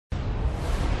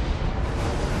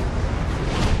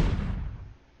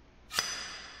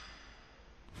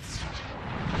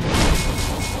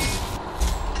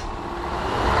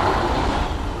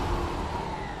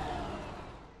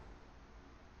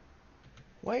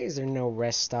Why is there no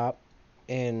rest stop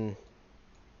in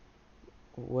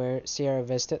where Sierra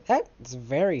Vista? That's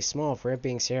very small for it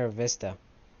being Sierra Vista.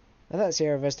 I thought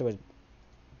Sierra Vista was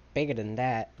bigger than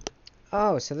that.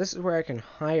 Oh, so this is where I can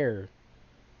hire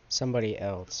somebody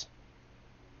else.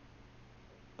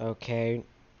 Okay.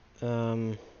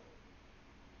 I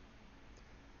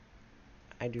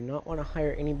do not want to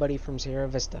hire anybody from Sierra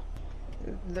Vista.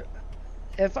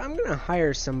 If I'm gonna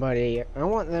hire somebody, I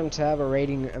want them to have a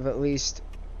rating of at least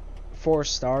 4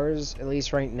 stars, at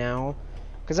least right now,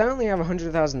 because I only have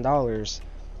 $100,000,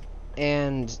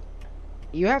 and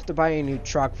you have to buy a new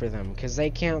truck for them because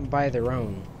they can't buy their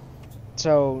own.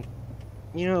 So,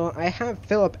 you know, I have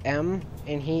Philip M,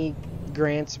 and he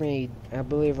grants me, I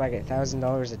believe, like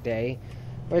 $1,000 a day,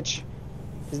 which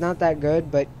is not that good,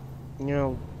 but you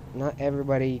know, not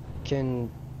everybody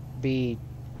can be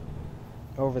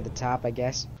over the top, I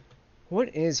guess.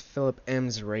 What is Philip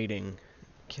M's rating?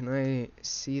 Can I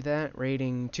see that?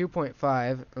 Rating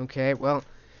 2.5. Okay, well,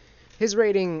 his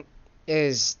rating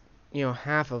is, you know,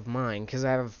 half of mine, because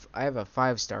I have a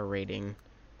 5-star rating,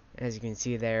 as you can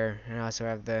see there. I also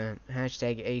have the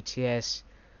hashtag ATS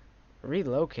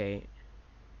relocate.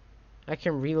 I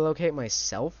can relocate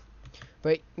myself,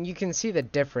 but you can see the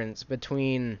difference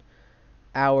between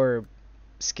our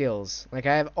skills. Like,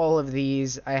 I have all of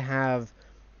these. I have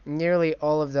nearly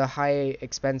all of the high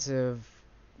expensive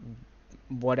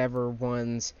whatever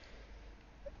ones,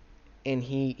 and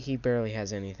he barely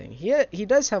has anything. He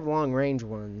does have long range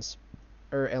ones,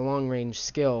 or a long range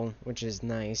skill, which is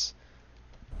nice.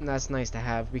 And that's nice to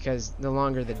have, because the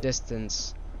longer the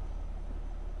distance,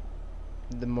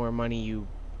 the more money you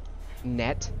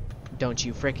net. Don't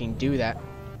you freaking do that,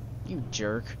 you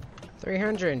jerk.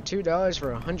 $302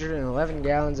 for 111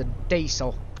 gallons of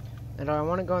diesel. And do I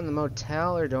want to go in the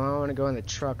motel, or do I want to go in the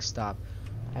truck stop?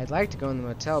 I'd like to go in the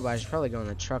motel, but I should probably go in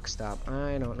the truck stop.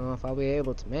 I don't know if I'll be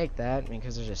able to make that,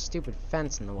 because there's a stupid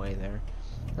fence in the way there.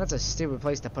 That's a stupid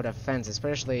place to put a fence,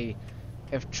 especially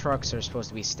if trucks are supposed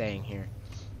to be staying here.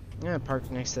 I'm gonna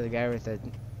park next to the guy with the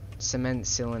cement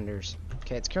cylinders.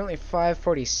 Okay, it's currently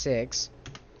 5:46.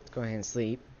 Let's go ahead and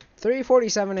sleep.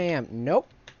 3:47 a.m. Nope.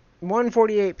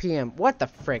 1:48 p.m. What the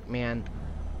frick, man?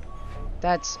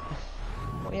 That's...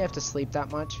 Why do you have to sleep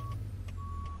that much?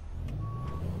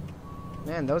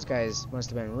 Man, those guys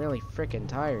must have been really frickin'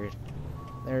 tired.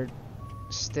 They're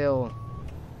still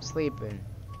sleeping.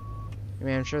 I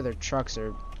mean, I'm sure their trucks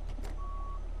are,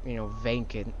 you know,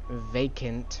 vacant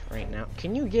right now.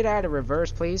 Can you get out of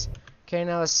reverse, please? Okay,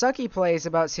 now the sucky place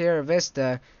about Sierra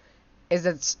Vista is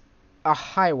it's a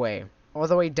highway all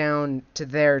the way down to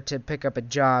there to pick up a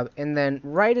job, and then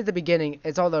right at the beginning,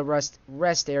 it's all the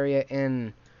rest area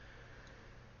in...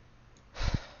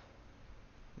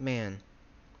 Man,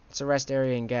 it's a rest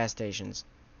area and gas stations.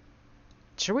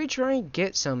 Should we try and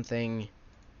get something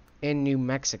in New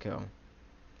Mexico?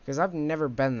 Because I've never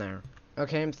been there.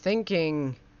 Okay, I'm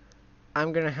thinking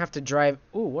I'm gonna have to drive...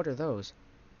 Ooh, what are those?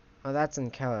 Oh, that's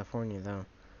in California, though.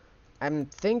 I'm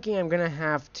thinking I'm gonna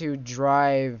have to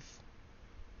drive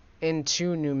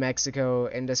into New Mexico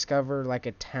and discover, like,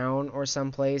 a town or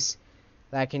someplace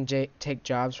that I can take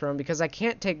jobs from. Because I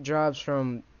can't take jobs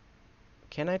from...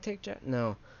 Can I take jobs?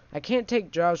 No. I can't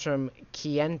take jobs from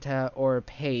Kienta or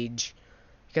Page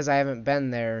because I haven't been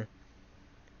there.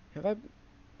 Have I...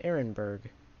 Ehrenberg.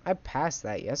 I passed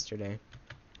that yesterday.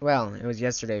 Well, it was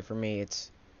yesterday for me.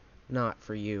 It's not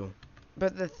for you.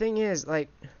 But the thing is, like...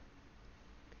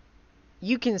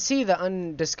 You can see the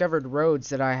undiscovered roads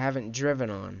that I haven't driven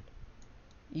on.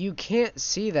 You can't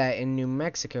see that in New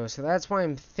Mexico, so that's why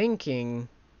I'm thinking...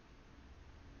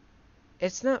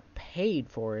 It's not paid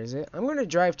for, is it? I'm going to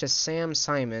drive to San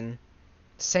Simon,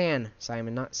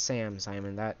 not Sam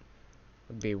Simon. That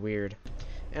would be weird.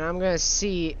 And I'm going to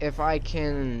see if I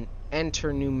can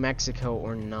enter New Mexico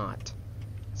or not.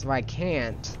 So if I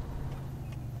can't,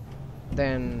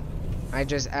 then I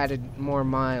just added more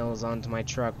miles onto my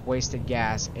truck, wasted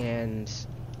gas, and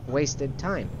wasted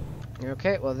time.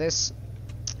 Okay, well this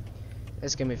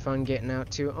is going to be fun getting out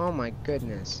too. Oh my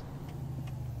goodness.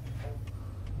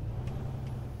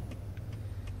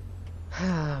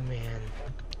 Oh, man.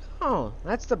 Oh,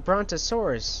 that's the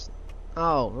Brontosaurus.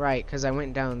 Oh, right, because I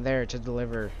went down there to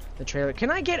deliver the trailer.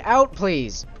 Can I get out,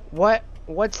 please?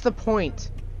 What's the point?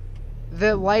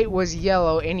 The light was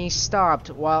yellow, and he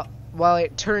stopped while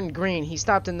it turned green. He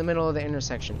stopped in the middle of the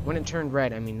intersection. When it turned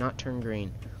red, I mean, not turned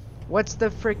green. What's the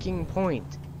freaking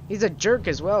point? He's a jerk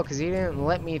as well, because he didn't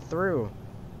let me through.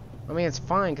 I mean, it's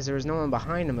fine, because there was no one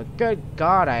behind him, but good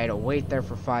God, I had to wait there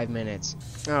for 5 minutes.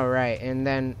 Alright, and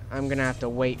then I'm gonna have to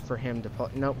wait for him to pull...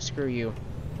 Nope, screw you.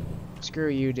 Screw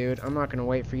you, dude. I'm not gonna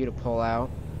wait for you to pull out.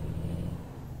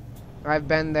 I've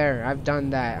been there. I've done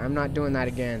that. I'm not doing that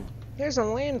again. Here's a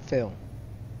landfill.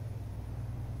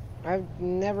 I've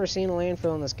never seen a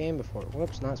landfill in this game before.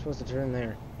 Whoops, not supposed to turn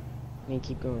there. I need to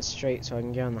keep going straight so I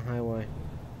can get on the highway.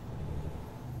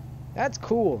 That's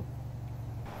cool.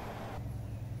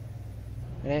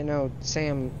 I didn't know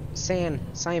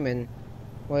Simon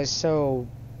was so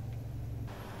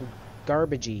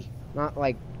garbagey. Not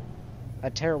like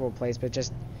a terrible place, but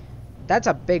just... That's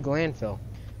a big landfill.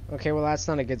 Okay, well that's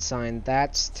not a good sign.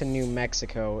 That's to New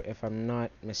Mexico, if I'm not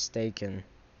mistaken.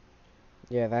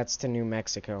 Yeah, that's to New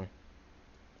Mexico.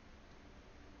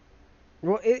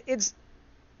 Well, it's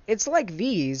like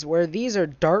these, where these are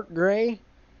dark gray,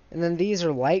 and then these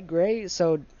are light gray,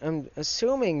 so I'm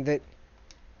assuming that...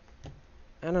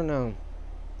 I don't know.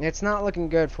 It's not looking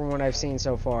good from what I've seen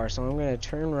so far, so I'm going to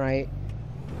turn right.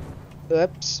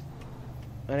 Oops.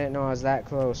 I didn't know I was that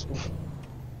close.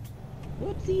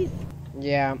 Whoopsies.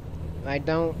 Yeah, I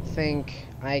don't think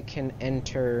I can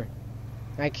enter...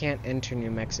 I can't enter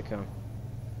New Mexico.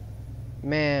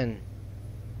 Man.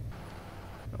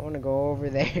 I want to go over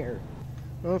there.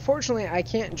 Well, unfortunately, I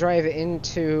can't drive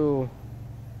into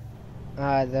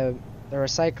the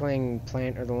recycling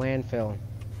plant or the landfill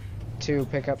to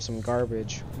pick up some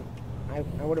garbage. I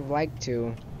would have liked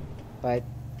to, but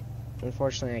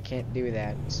unfortunately I can't do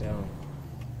that, so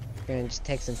I'm gonna just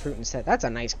take some fruit instead. That's a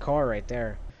nice car right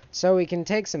there. So we can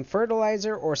take some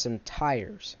fertilizer or some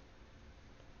tires.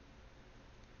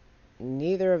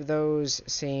 Neither of those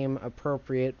seem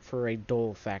appropriate for a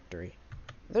Dole factory.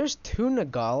 There's 2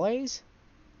 Nogales?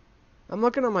 I'm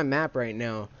looking on my map right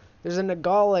now. There's a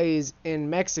Nogales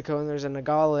in Mexico and there's a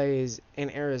Nogales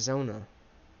in Arizona.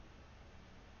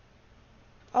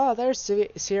 Oh, there's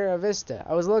Sierra Vista.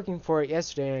 I was looking for it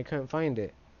yesterday and I couldn't find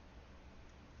it.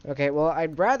 Okay, well,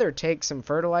 I'd rather take some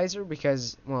fertilizer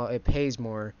because, well, it pays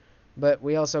more. But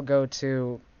we also go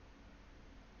to...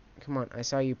 Come on, I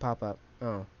saw you pop up.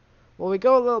 Oh. Well, we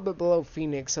go a little bit below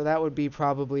Phoenix, so that would be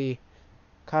probably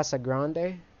Casa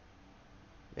Grande?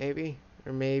 Maybe?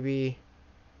 Or maybe...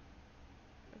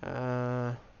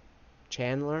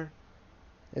 Chandler?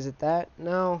 Is it that?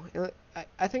 No,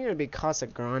 I think it would be Casa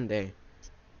Grande.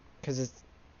 Because it's...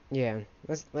 Yeah,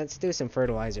 let's do some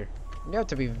fertilizer. You have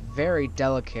to be very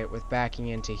delicate with backing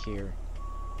into here.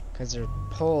 Because there are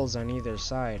poles on either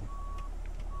side.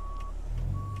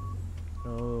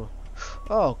 Oh.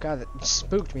 Oh, God, that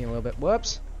spooked me a little bit.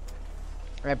 Whoops.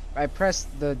 I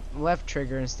pressed the left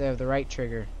trigger instead of the right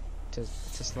trigger to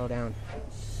slow down.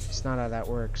 It's not how that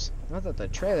works. Not that the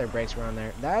trailer brakes were on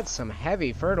there. That's some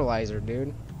heavy fertilizer,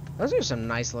 dude. Those are some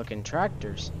nice looking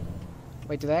tractors.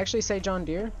 Wait, do they actually say John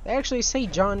Deere? They actually say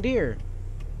John Deere.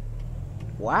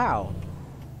 Wow.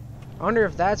 I wonder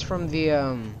if that's from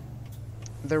the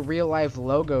real life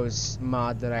logos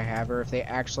mod that I have, or if they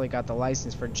actually got the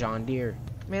license for John Deere.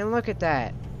 Man, look at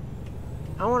that.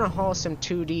 I want to haul some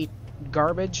 2D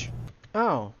garbage.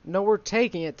 Oh, no, we're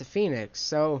taking it to Phoenix.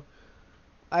 So,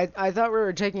 I thought we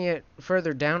were taking it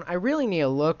further down. I really need to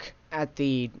look at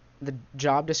the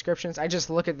job descriptions. I just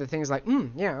look at the things like,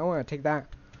 yeah, I want to take that.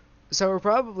 So we're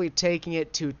probably taking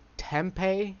it to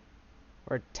Tempe,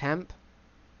 or Temp,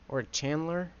 or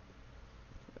Chandler,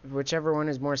 whichever one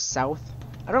is more south.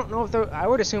 I don't know if those, I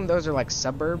would assume those are like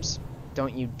suburbs.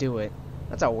 Don't you do it.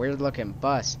 That's a weird looking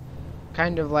bus.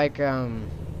 Kind of like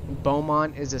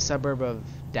Beaumont is a suburb of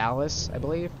Dallas, I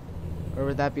believe. Or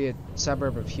would that be a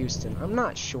suburb of Houston? I'm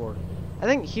not sure. I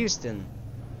think Houston.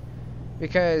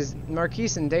 Because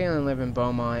Marquise and Dalen live in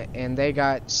Beaumont, and they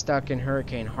got stuck in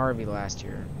Hurricane Harvey last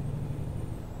year.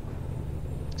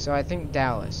 So I think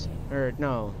Dallas. Or,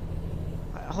 no.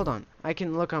 Hold on. I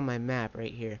can look on my map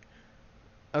right here.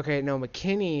 Okay, no,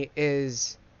 McKinney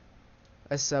is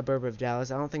a suburb of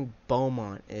Dallas. I don't think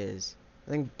Beaumont is.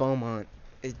 I think Beaumont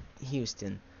is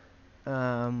Houston.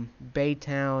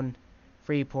 Baytown,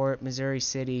 Freeport, Missouri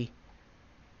City,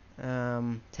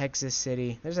 Texas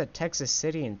City. There's a Texas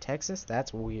City in Texas?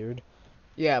 That's weird.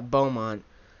 Yeah, Beaumont.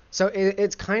 So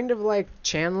it's kind of like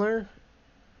Chandler,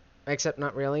 except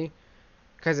not really.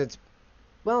 Because it's...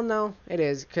 Well, no, it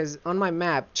is. Because on my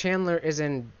map, Chandler is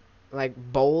in, like,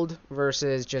 bold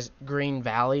versus just Green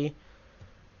Valley.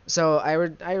 So I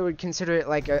would consider it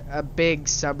like a big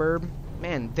suburb.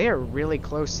 Man, they're really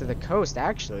close to the coast,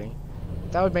 actually.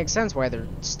 That would make sense why they're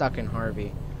stuck in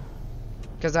Harvey.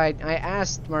 Because I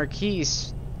asked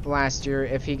Marquise last year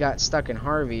if he got stuck in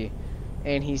Harvey,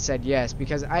 and he said yes.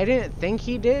 Because I didn't think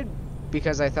he did,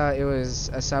 because I thought it was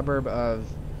a suburb of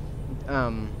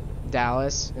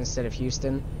Dallas instead of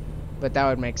Houston. But that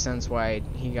would make sense why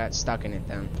he got stuck in it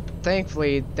then.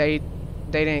 Thankfully, they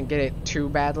they didn't get it too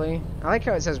badly. I like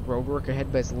how it says road work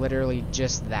ahead, but it's literally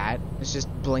just that. It's just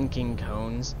blinking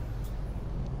cones.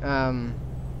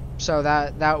 So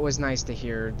that was nice to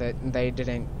hear that they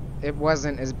didn't. It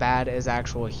wasn't as bad as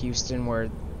actual Houston, where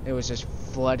it was just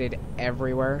flooded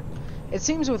everywhere. It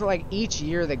seems with like each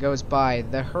year that goes by,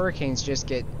 the hurricanes just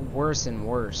get worse and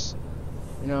worse.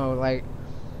 You know, like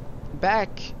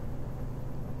back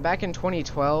in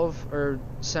 2012 or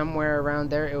somewhere around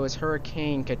there, it was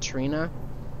Hurricane Katrina.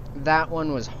 That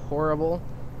one was horrible.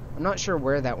 I'm not sure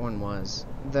where that one was.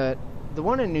 The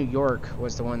one in New York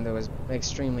was the one that was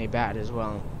extremely bad as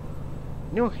well.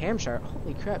 New Hampshire,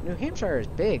 holy crap, New Hampshire is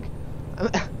big.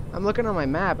 I'm looking on my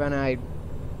map, and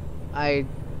I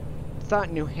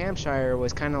thought New Hampshire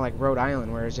was kind of like Rhode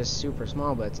Island, where it's just super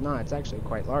small, but it's not. It's actually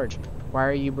quite large. Why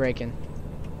are you braking?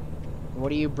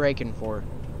 What are you braking for?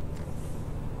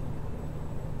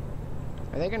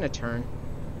 Are they gonna turn?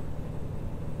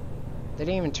 They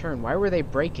didn't even turn. Why were they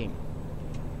braking?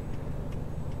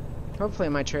 Hopefully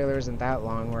my trailer isn't that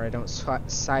long where I don't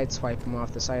sideswipe them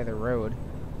off the side of the road.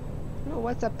 Oh,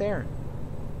 what's up there?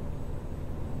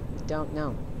 Don't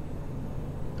know.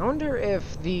 I wonder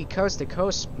if the Coast to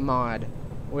Coast mod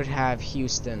would have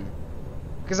Houston.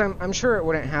 Because I'm sure it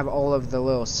wouldn't have all of the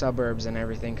little suburbs and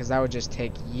everything, because that would just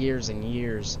take years and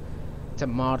years to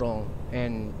model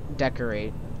and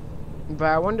decorate. But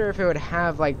I wonder if it would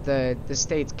have like the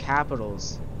state's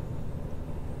capitals.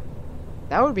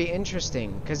 That would be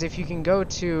interesting, because if you can go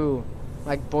to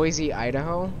like Boise,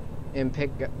 Idaho, and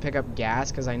pick up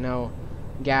gas, because I know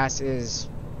gas is,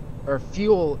 or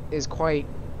fuel is quite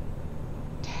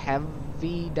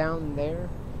heavy down there,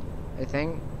 I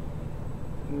think.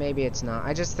 Maybe it's not.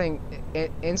 I just think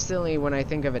instantly when I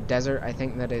think of a desert, I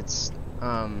think that it's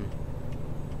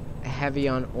heavy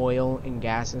on oil and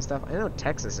gas and stuff. I know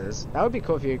Texas is. That would be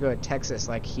cool if you could go to Texas,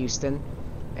 like Houston,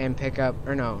 and pick up,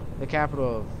 or no, the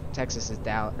capital of Texas is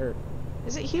Dallas, or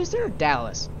is it Houston or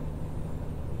Dallas?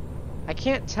 I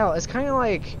can't tell. It's kind of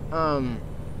like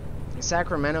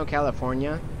Sacramento,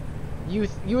 California. You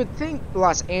would think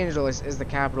Los Angeles is the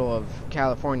capital of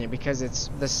California because it's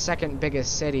the second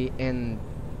biggest city in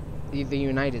the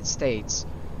United States.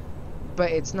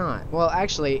 But it's not. Well,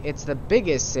 actually, it's the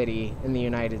biggest city in the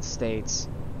United States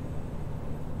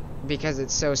because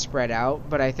it's so spread out,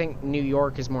 but I think New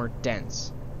York is more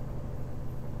dense.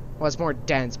 Well, it's more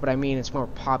dense, but I mean it's more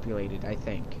populated, I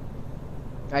think.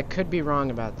 I could be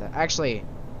wrong about that. Actually,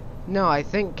 no, I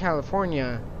think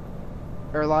California,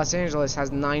 or Los Angeles, has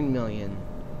 9 million,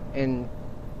 and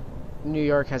New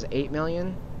York has 8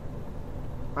 million?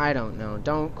 I don't know.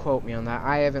 Don't quote me on that.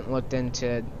 I haven't looked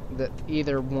into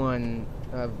either one's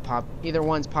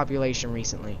population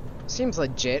recently. Seems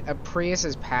legit. A Prius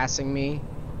is passing me.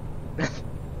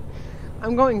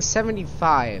 I'm going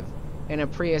 75, and a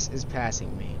Prius is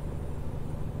passing me.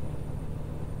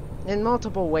 In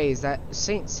multiple ways. That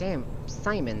Saint Simon?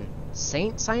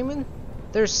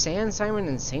 There's San Simon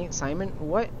and Saint Simon.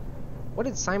 What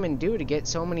did Simon do to get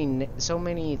so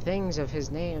many things of his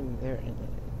name there?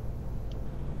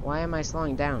 Why am I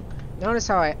slowing down? Notice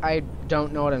how I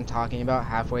don't know what I'm talking about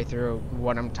halfway through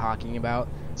what I'm talking about,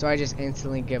 so I just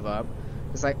instantly give up.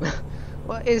 It's like,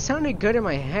 well, it sounded good in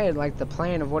my head, like the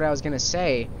plan of what I was gonna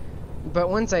say, but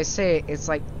once I say it, it's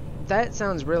like, that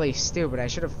sounds really stupid. I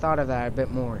should have thought of that a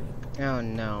bit more. Oh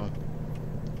no.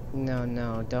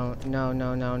 No, don't. No.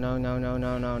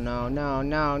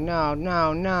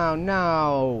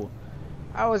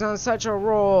 I was on such a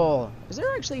roll. Is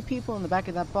there actually people in the back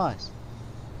of that bus?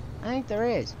 I think there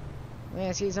is. Man,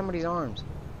 I see somebody's arms.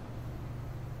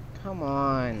 Come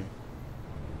on.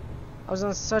 I was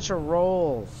on such a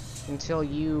roll until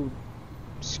you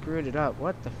screwed it up.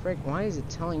 What the frick? Why is it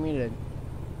telling me to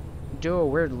do a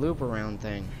weird loop around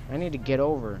thing? I need to get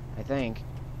over, I think.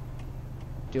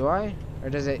 Do I? Or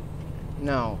does it?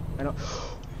 No, I don't.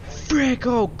 Frick!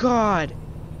 Oh God!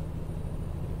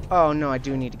 Oh no, I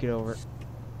do need to get over.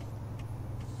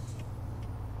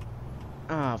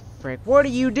 Ah, oh, frick! What are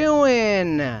you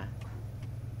doing?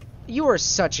 You are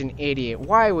such an idiot.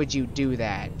 Why would you do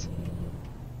that?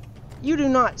 You do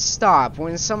not stop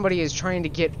when somebody is trying to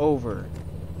get over.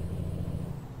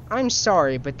 I'm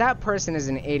sorry, but that person is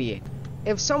an idiot.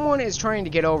 If someone is trying to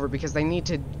get over because they need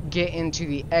to get into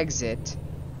the exit,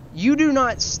 you do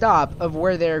not stop of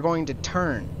where they're going to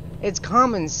turn. It's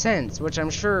common sense, which I'm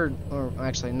sure, or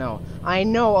actually no, I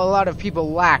know a lot of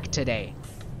people lack today.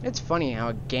 It's funny how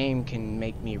a game can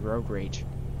make me road rage.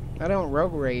 I don't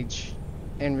road rage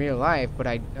in real life, but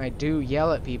I do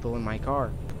yell at people in my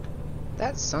car.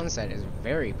 That sunset is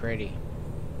very pretty.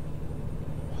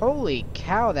 Holy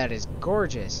cow, that is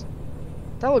gorgeous.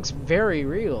 That looks very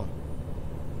real.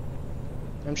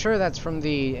 I'm sure that's from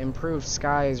the improved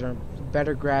skies or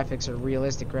better graphics or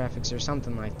realistic graphics or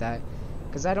something like that.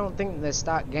 Because I don't think the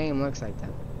stock game looks like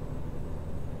that.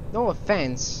 No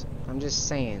offense, I'm just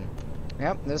saying.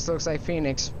 Yep, this looks like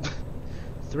Phoenix.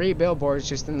 3 billboards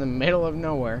just in the middle of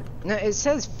nowhere. Now, it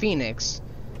says Phoenix.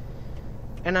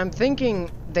 And I'm thinking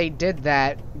they did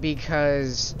that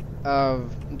because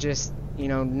of just, you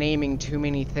know, naming too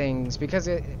many things. Because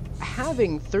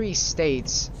having 3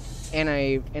 states in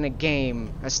a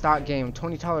game, a stock game,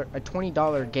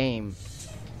 $20 game,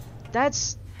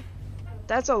 that's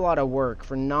a lot of work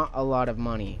for not a lot of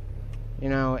money, you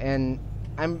know. And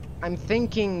I'm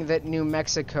thinking that New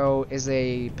Mexico is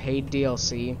a paid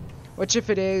DLC, which if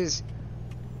it is,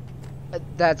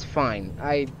 that's fine.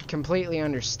 I completely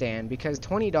understand, because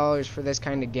 $20 for this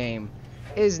kind of game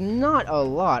is not a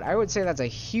lot. I would say that's a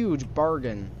huge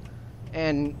bargain.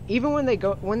 And even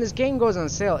when this game goes on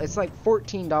sale, it's like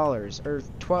 $14 or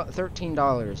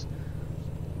 $13.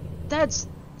 That's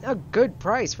a good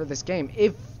price for this game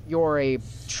if you're a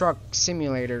truck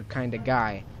simulator kind of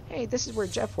guy. Hey, this is where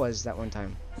Jeff was that one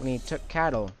time when he took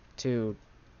cattle to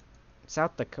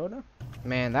South Dakota.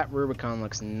 Man, that Rubicon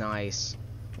looks nice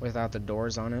without the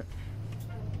doors on it.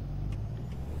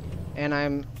 And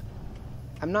I'm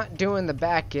not doing the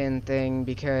back end thing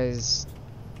because,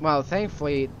 well,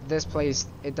 thankfully this place,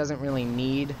 it doesn't really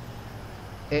need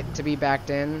it to be backed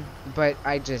in, but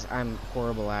I'm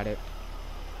horrible at it.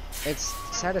 It's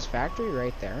satisfactory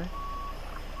right there.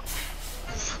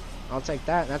 I'll take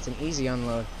that. That's an easy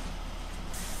unload.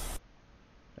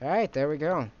 Alright, there we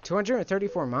go.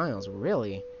 234 miles,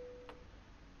 really?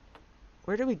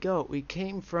 Where did we go? We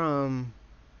came from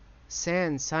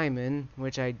San Simon,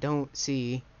 which I don't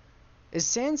see. Is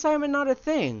San Simon not a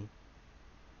thing?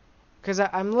 Because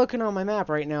I'm looking on my map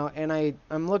right now, and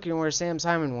I'm looking where Sam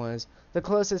Simon was. The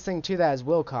closest thing to that is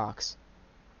Wilcox.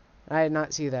 I did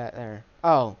not see that there.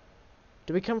 Oh.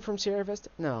 Did we come from Sierra Vista?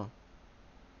 No.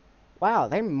 Wow,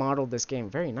 they modeled this game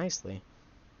very nicely.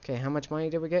 Okay, how much money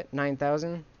did we get?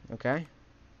 9,000. Okay.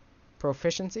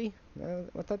 Proficiency?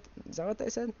 Is that what they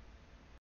said?